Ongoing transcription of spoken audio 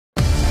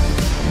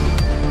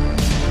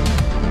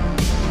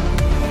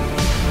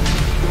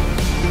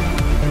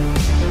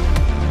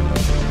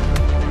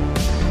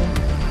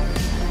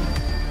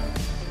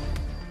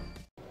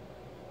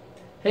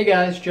Hey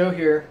guys, Joe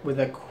here with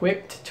a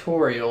quick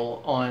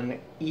tutorial on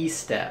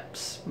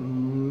E-steps,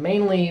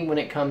 mainly when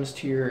it comes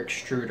to your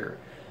extruder.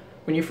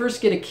 When you first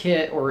get a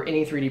kit, or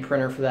any 3D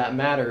printer for that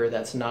matter,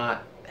 that's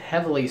not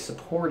heavily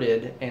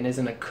supported and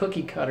isn't a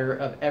cookie cutter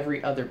of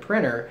every other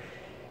printer,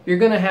 you're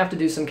going to have to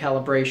do some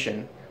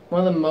calibration.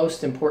 One of the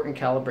most important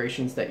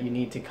calibrations that you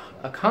need to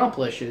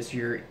accomplish is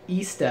your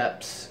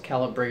E-steps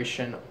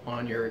calibration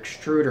on your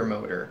extruder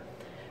motor.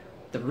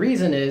 The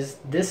reason is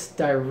this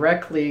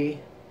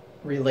directly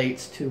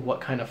relates to what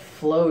kind of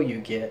flow you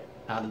get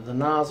out of the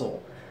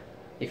nozzle.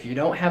 If you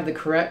don't have the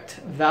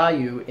correct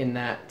value in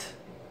that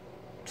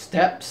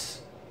steps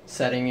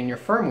setting in your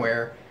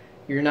firmware,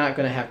 you're not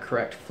going to have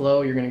correct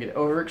flow. You're going to get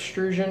over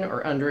extrusion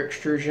or under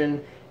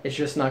extrusion. It's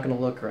just not going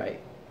to look right.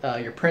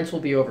 Your prints will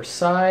be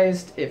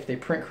oversized if they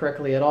print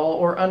correctly at all,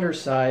 or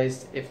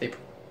undersized if they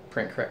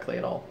print correctly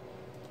at all.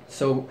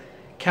 So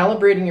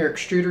calibrating your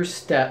extruder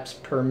steps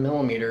per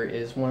millimeter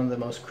is one of the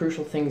most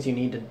crucial things you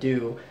need to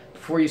do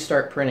before you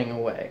start printing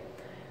away.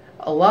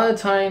 A lot of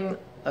time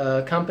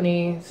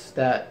companies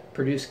that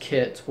produce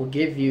kits will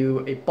give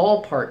you a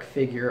ballpark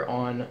figure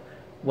on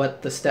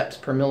what the steps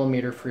per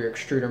millimeter for your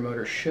extruder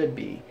motor should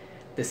be.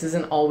 This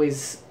isn't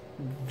always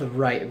the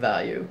right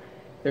value.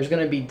 There's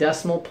going to be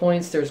decimal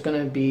points, there's going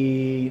to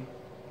be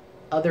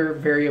other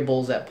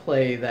variables at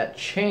play that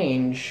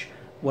change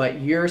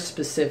what your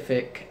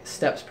specific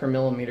steps per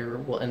millimeter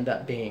will end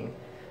up being.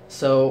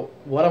 So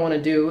what I want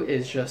to do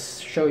is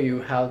just show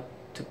you how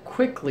to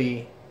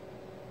quickly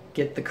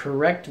get the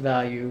correct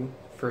value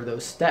for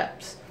those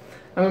steps.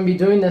 I'm going to be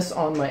doing this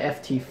on my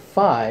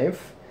FT5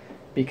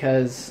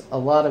 because a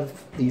lot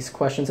of these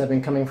questions have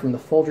been coming from the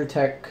Folger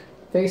Tech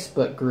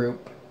Facebook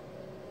group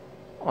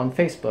on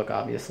Facebook,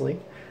 obviously.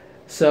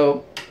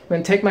 So I'm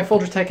going to take my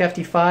Folger Tech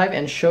FT5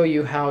 and show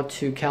you how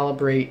to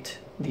calibrate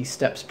the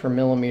steps per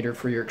millimeter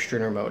for your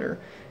extruder motor.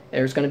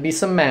 There's going to be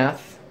some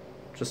math,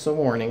 just a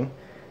warning,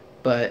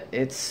 but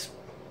it's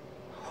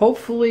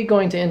hopefully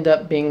going to end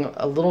up being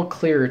a little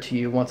clearer to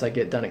you once I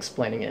get done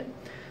explaining it.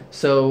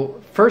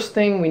 So first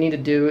thing we need to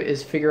do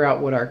is figure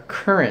out what our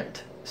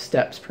current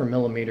steps per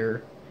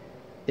millimeter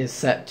is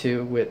set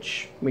to,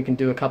 which we can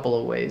do a couple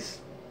of ways.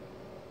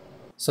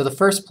 So the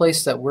first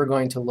place that we're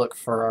going to look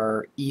for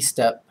our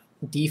E-step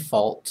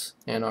default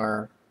in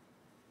our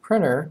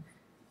printer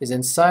is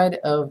inside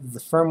of the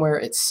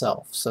firmware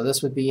itself. So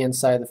this would be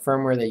inside the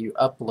firmware that you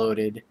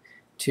uploaded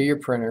to your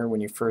printer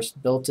when you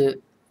first built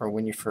it or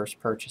when you first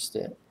purchased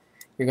it.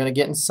 You're going to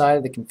get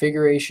inside the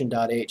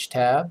configuration.h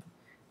tab.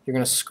 You're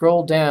going to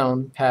scroll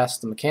down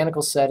past the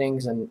mechanical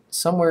settings, and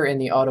somewhere in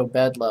the auto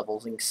bed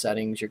leveling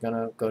settings you're going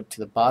to go to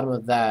the bottom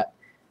of that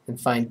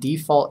and find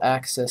default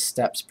access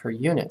steps per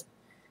unit.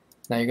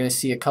 Now you're going to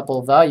see a couple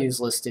of values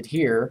listed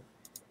here.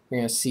 You're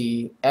going to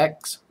see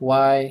X,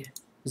 Y,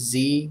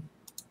 Z,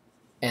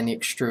 and the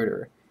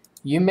extruder.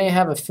 You may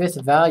have a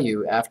fifth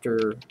value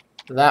after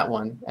that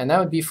one, and that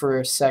would be for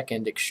a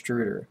second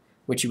extruder,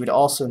 which you would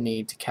also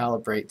need to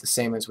calibrate the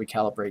same as we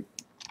calibrate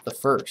the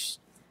first.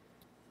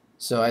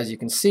 So as you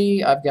can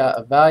see, I've got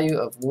a value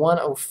of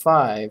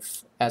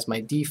 105 as my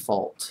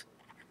default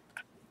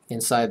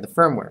inside the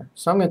firmware.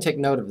 So I'm going to take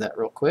note of that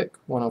real quick.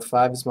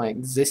 105 is my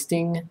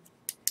existing,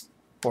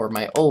 or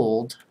my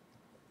old,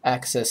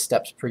 access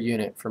steps per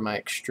unit for my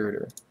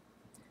extruder.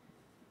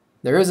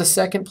 There is a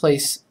second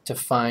place to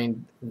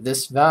find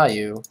this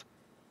value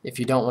if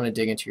you don't want to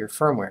dig into your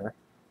firmware,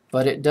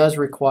 but it does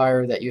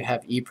require that you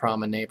have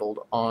EEPROM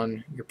enabled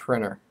on your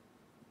printer.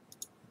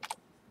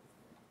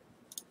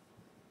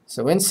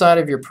 So inside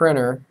of your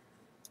printer,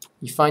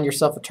 you find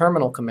yourself a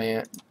terminal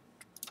command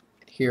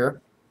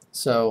here.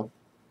 So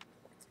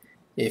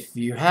if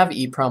you have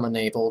EEPROM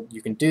enabled,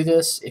 you can do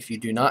this. If you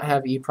do not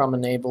have EEPROM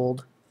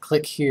enabled,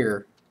 click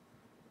here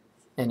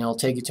and it'll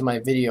take you to my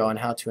video on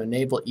how to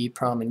enable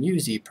EEPROM and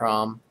use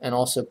EEPROM, and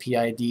also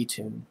PID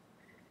tune.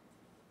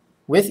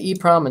 With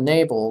EEPROM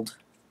enabled,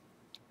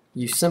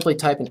 you simply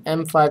type an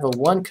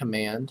M501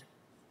 command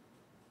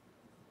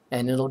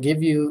and it'll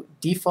give you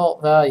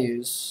default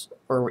values,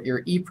 or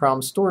your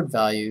EEPROM stored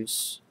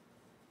values,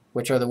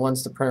 which are the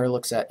ones the printer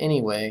looks at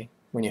anyway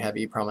when you have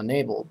EEPROM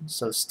enabled.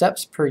 So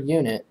steps per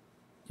unit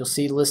you'll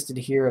see listed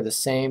here are the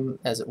same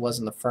as it was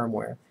in the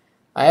firmware.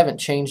 I haven't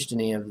changed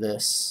any of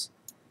this,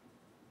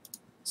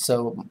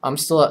 so I'm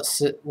still at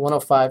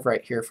 105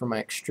 right here for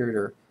my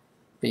extruder,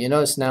 but you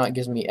notice now it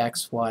gives me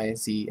X, Y,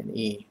 Z, and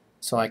E,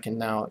 so I can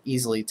now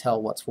easily tell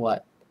what's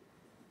what.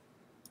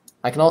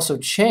 I can also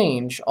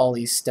change all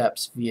these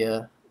steps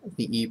via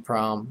the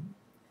EEPROM,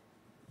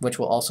 which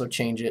will also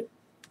change it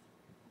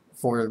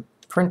for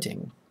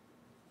printing,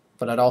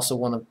 but I'd also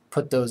want to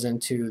put those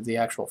into the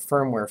actual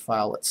firmware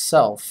file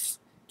itself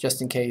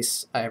just in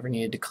case I ever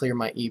needed to clear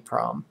my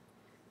EEPROM.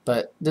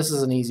 But this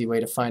is an easy way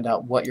to find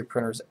out what your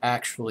printer is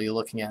actually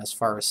looking at as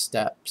far as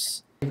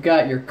steps. You've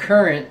got your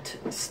current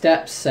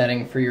steps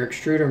setting for your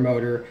extruder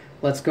motor.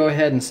 Let's go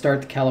ahead and start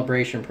the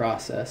calibration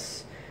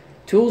process.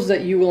 Tools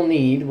that you will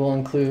need will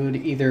include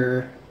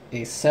either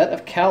a set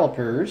of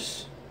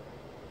calipers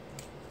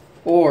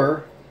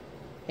or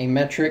a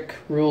metric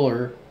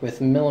ruler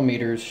with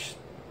millimeters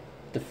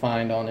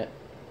defined on it,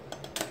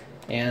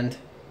 and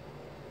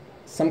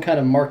some kind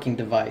of marking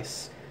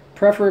device,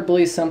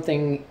 preferably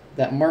something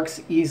that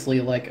marks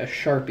easily like a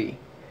Sharpie.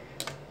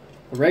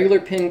 A regular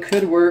pen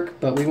could work,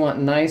 but we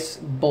want nice,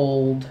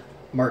 bold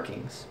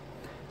markings.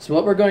 So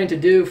what we're going to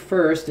do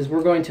first is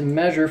we're going to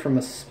measure from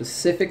a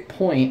specific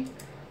point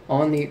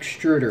on the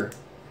extruder.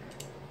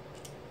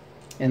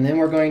 And then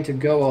we're going to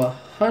go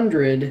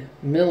 100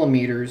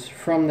 millimeters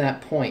from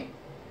that point.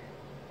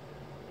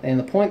 And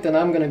the point that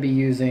I'm going to be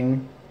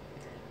using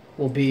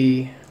will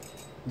be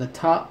the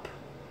top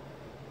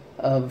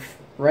of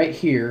right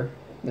here.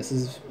 This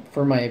is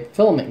for my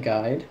filament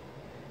guide,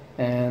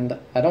 and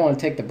I don't want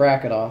to take the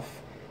bracket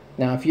off.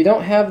 Now if you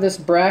don't have this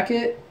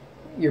bracket,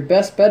 your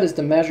best bet is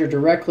to measure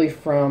directly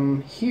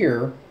from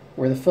here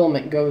where the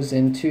filament goes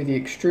into the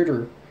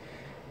extruder.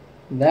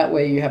 That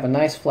way you have a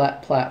nice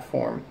flat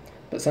platform.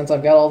 But since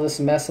I've got all this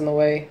mess in the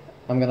way,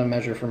 I'm going to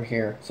measure from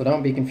here, so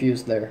don't be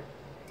confused there.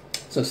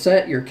 So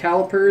set your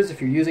calipers,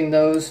 if you're using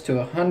those, to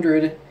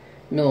 100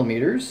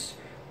 millimeters,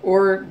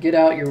 or get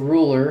out your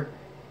ruler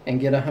and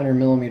get 100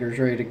 millimeters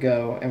ready to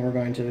go, and we're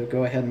going to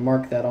go ahead and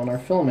mark that on our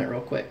filament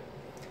real quick.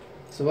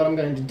 So what I'm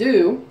going to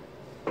do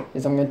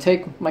is I'm going to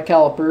take my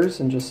calipers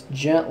and just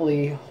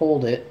gently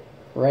hold it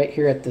right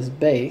here at this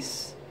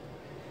base,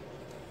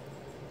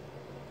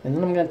 and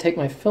then I'm going to take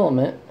my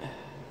filament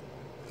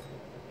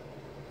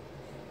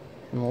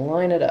and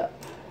line it up.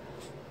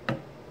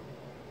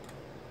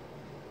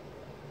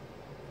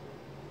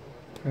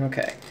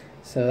 Okay,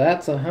 so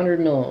that's 100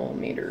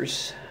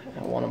 millimeters.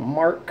 I want to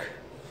mark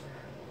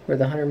where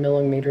the 100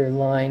 millimeter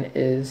line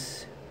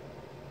is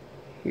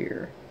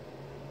here.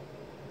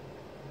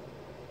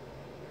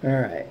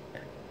 Alright,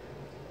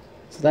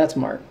 so that's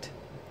marked.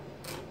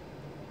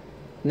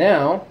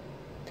 Now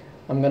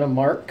I'm going to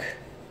mark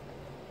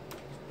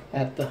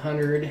at the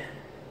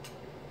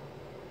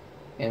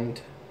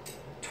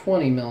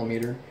 120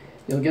 millimeter.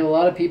 You'll get a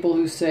lot of people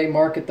who say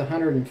mark at the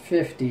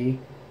 150,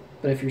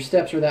 but if your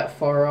steps are that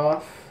far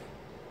off,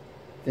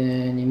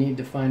 then you need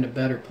to find a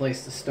better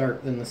place to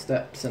start than the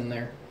steps in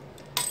there.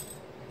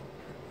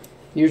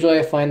 Usually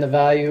I find the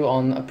value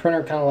on a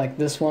printer kind of like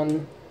this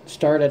one,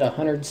 start at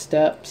 100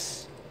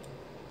 steps.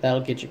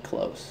 That'll get you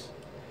close.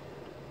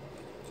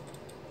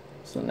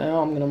 So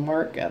now I'm going to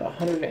mark at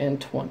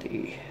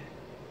 120.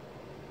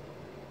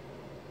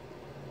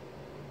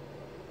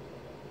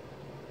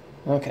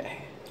 Okay.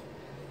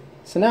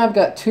 So now I've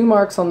got two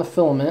marks on the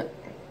filament.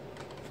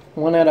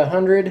 One at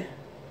 100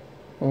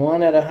 and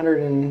one at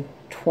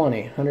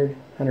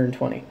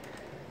 120.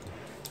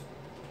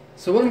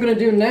 So what I'm going to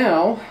do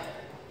now,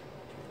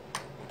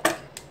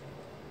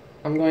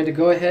 I'm going to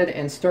go ahead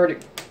and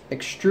start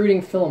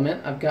extruding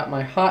filament. I've got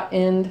my hot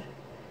end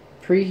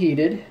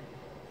preheated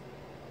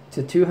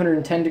to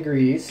 210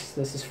 degrees.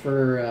 This is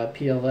for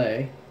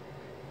PLA.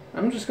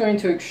 I'm just going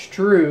to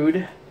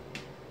extrude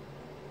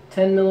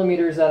 10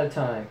 millimeters at a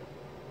time.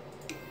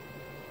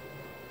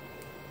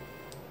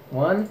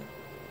 1,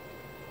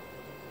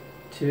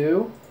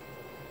 2,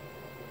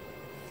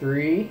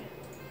 3,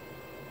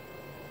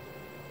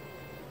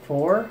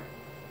 4,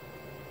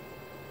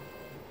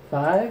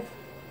 5,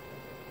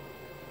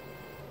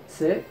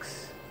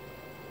 6,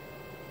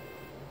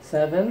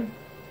 7,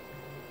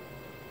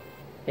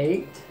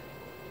 8,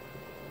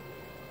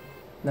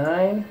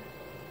 9,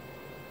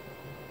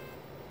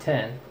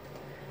 10.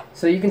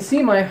 So you can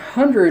see my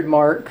 100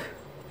 mark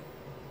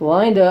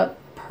lined up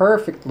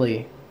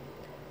perfectly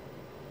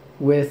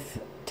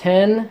with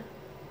 10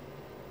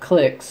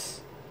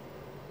 clicks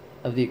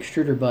of the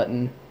extruder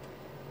button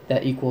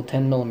that equal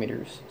 10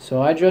 millimeters.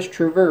 So I just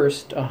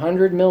traversed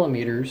 100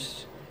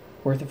 millimeters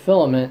worth of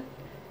filament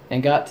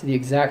and got to the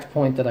exact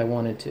point that I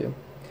wanted to.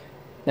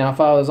 Now if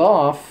I was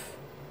off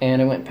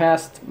and it went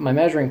past my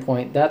measuring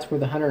point, that's where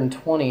the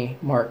 120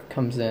 mark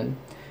comes in,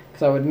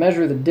 because I would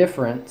measure the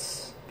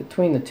difference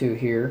between the two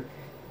here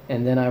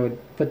and then I would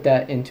put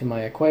that into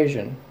my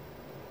equation.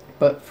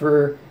 But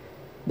for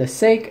the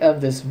sake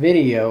of this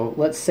video,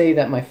 let's say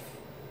that my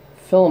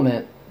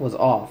filament was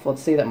off.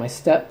 Let's say that my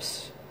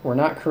steps were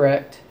not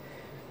correct,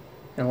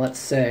 and let's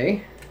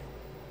say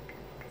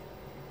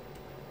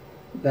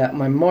that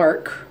my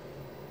mark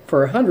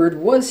for 100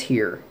 was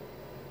here.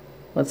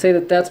 Let's say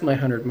that that's my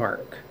 100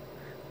 mark.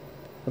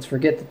 Let's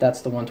forget that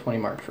that's the 120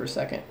 mark for a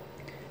second.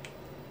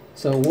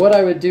 So what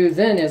I would do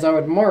then is I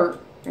would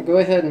go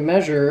ahead and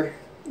measure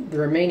the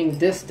remaining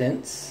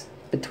distance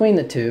between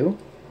the two,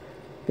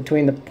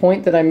 between the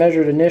point that I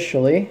measured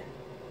initially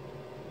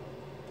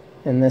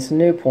and this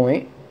new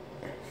point.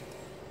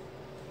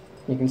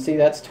 You can see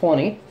that's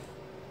 20,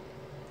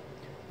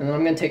 and then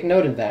I'm going to take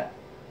note of that.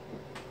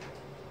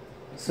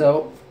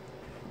 So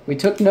we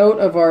took note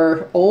of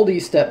our old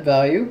E-step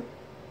value.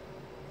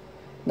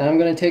 Now I'm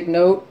going to take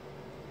note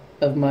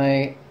of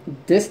my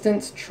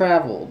distance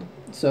traveled.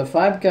 So if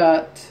I've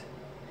got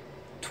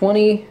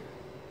 20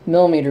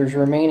 millimeters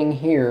remaining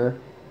here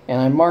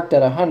and I marked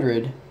at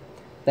 100,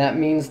 that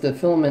means the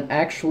filament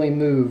actually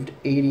moved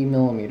 80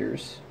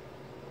 millimeters.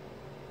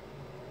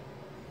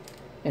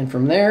 And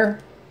from there,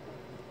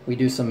 we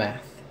do some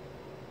math.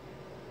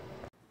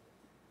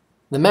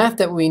 The math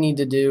that we need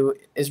to do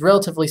is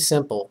relatively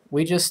simple.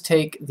 We just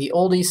take the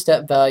old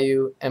E-step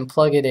value and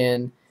plug it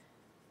in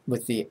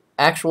with the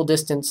actual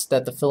distance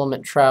that the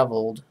filament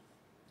traveled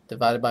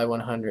divided by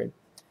 100.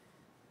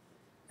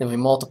 Then we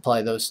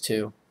multiply those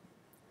two.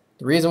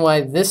 The reason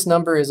why this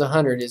number is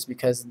 100 is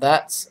because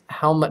that's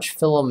how much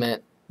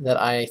filament that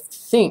I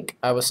think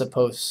I was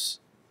supposed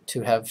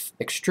to have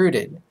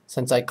extruded.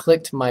 Since I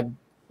clicked my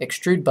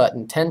extrude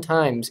button 10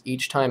 times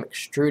each time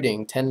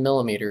extruding 10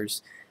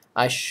 millimeters,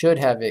 I should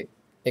have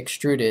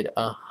extruded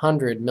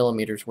 100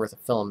 millimeters worth of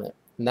filament.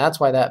 And that's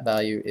why that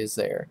value is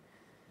there.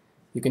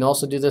 You can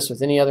also do this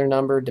with any other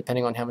number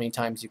depending on how many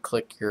times you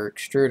click your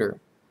extruder.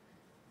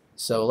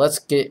 So let's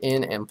get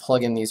in and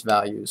plug in these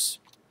values.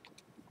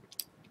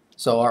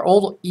 So our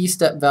old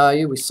E-step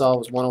value we saw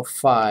was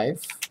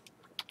 105,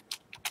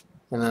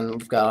 and then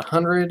we've got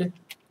 100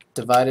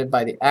 divided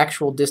by the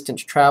actual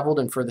distance traveled,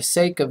 and for the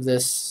sake of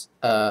this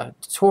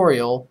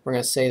tutorial we're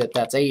going to say that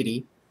that's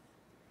 80.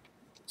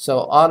 So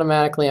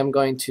automatically I'm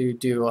going to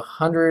do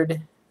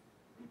 100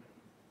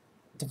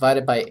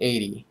 divided by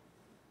 80,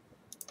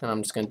 and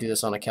I'm just going to do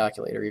this on a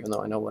calculator even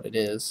though I know what it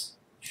is.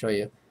 I'll show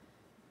you.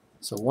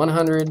 So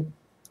 100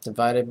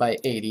 divided by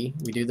 80,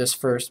 we do this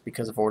first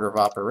because of order of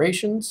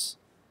operations.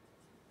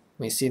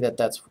 We see that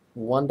that's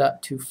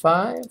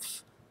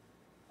 1.25.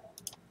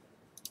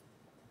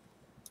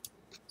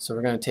 So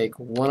we're going to take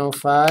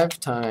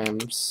 105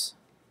 times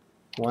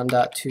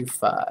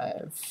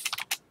 1.25.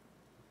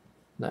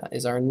 That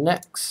is our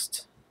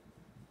next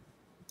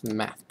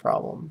math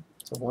problem.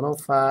 So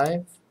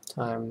 105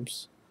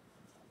 times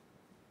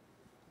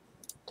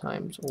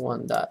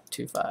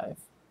 1.25.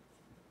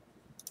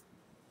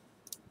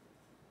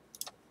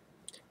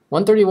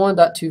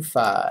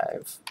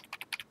 131.25.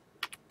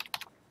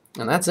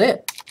 And that's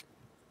it.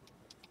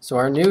 So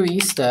our new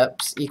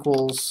E-steps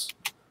equals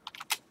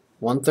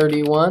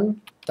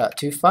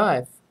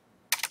 131.25.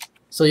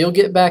 So you'll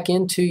get back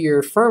into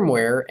your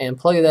firmware and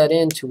plug that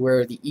into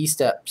where the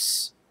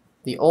E-steps,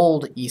 the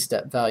old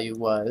E-step value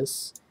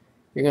was.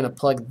 You're going to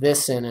plug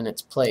this in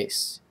its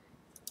place.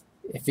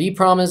 If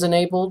EEPROM is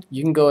enabled,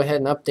 you can go ahead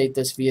and update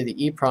this via the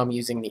EEPROM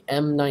using the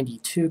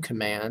M92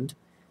 command.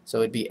 So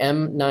it would be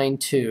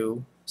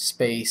M92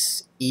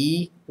 space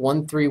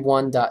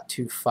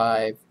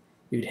E131.25.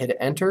 You'd hit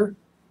enter,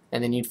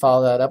 and then you'd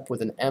follow that up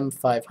with an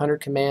M500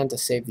 command to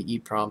save the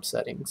EEPROM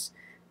settings.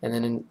 And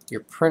then in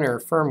your printer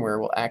firmware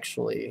will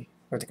actually,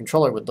 or the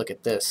controller would look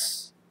at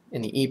this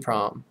in the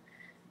EEPROM,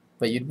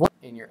 but you'd want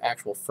it in your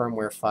actual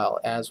firmware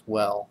file as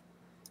well,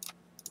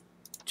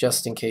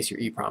 just in case your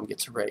EEPROM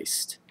gets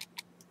erased.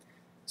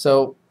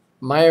 So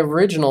my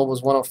original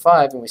was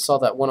 105, and we saw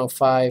that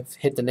 105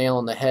 hit the nail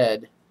on the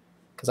head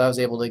because I was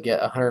able to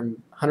get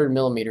 100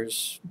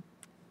 millimeters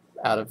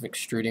out of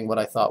extruding what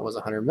I thought was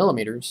 100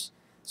 millimeters.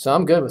 So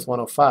I'm good with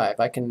 105.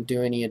 I can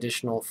do any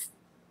additional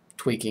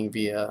tweaking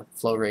via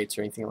flow rates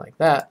or anything like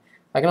that.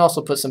 I can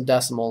also put some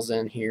decimals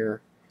in here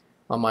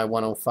on my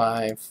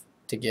 105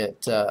 to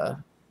get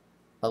a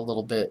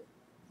little bit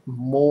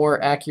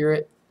more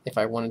accurate if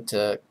I wanted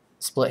to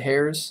split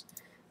hairs,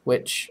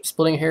 which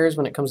splitting hairs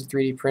when it comes to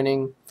 3D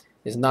printing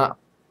is not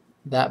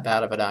that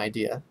bad of an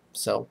idea.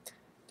 So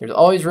there's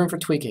always room for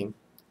tweaking.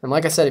 And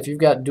like I said, if you've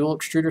got dual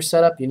extruder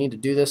setup, you need to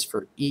do this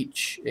for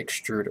each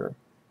extruder.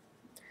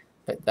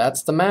 But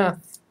that's the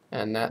math,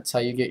 and that's how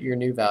you get your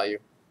new value.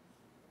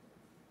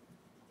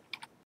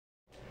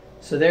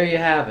 So there you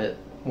have it.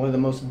 One of the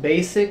most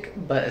basic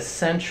but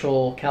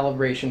essential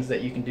calibrations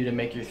that you can do to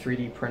make your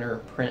 3D printer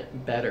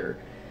print better.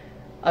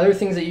 Other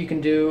things that you can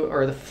do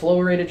are the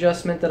flow rate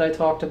adjustment that I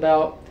talked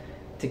about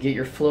to get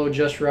your flow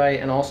just right,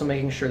 and also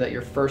making sure that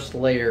your first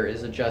layer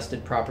is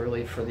adjusted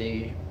properly for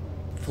the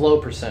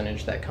flow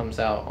percentage that comes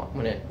out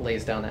when it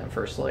lays down that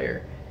first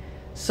layer.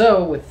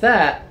 So with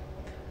that,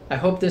 I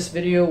hope this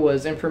video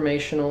was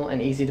informational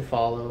and easy to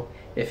follow.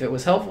 If it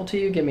was helpful to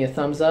you, give me a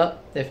thumbs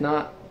up. If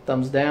not,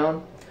 thumbs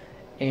down.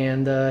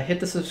 And hit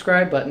the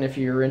subscribe button if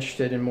you're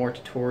interested in more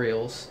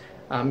tutorials.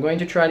 I'm going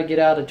to try to get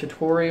out a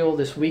tutorial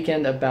this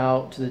weekend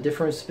about the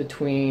difference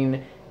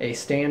between a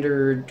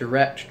standard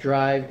direct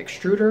drive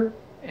extruder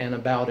and a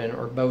Bowden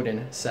or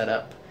Bowden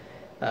setup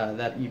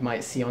that you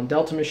might see on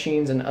Delta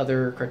machines and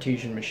other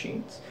Cartesian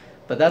machines.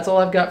 But that's all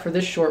I've got for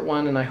this short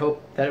one, and I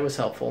hope that it was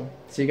helpful.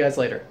 See you guys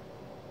later.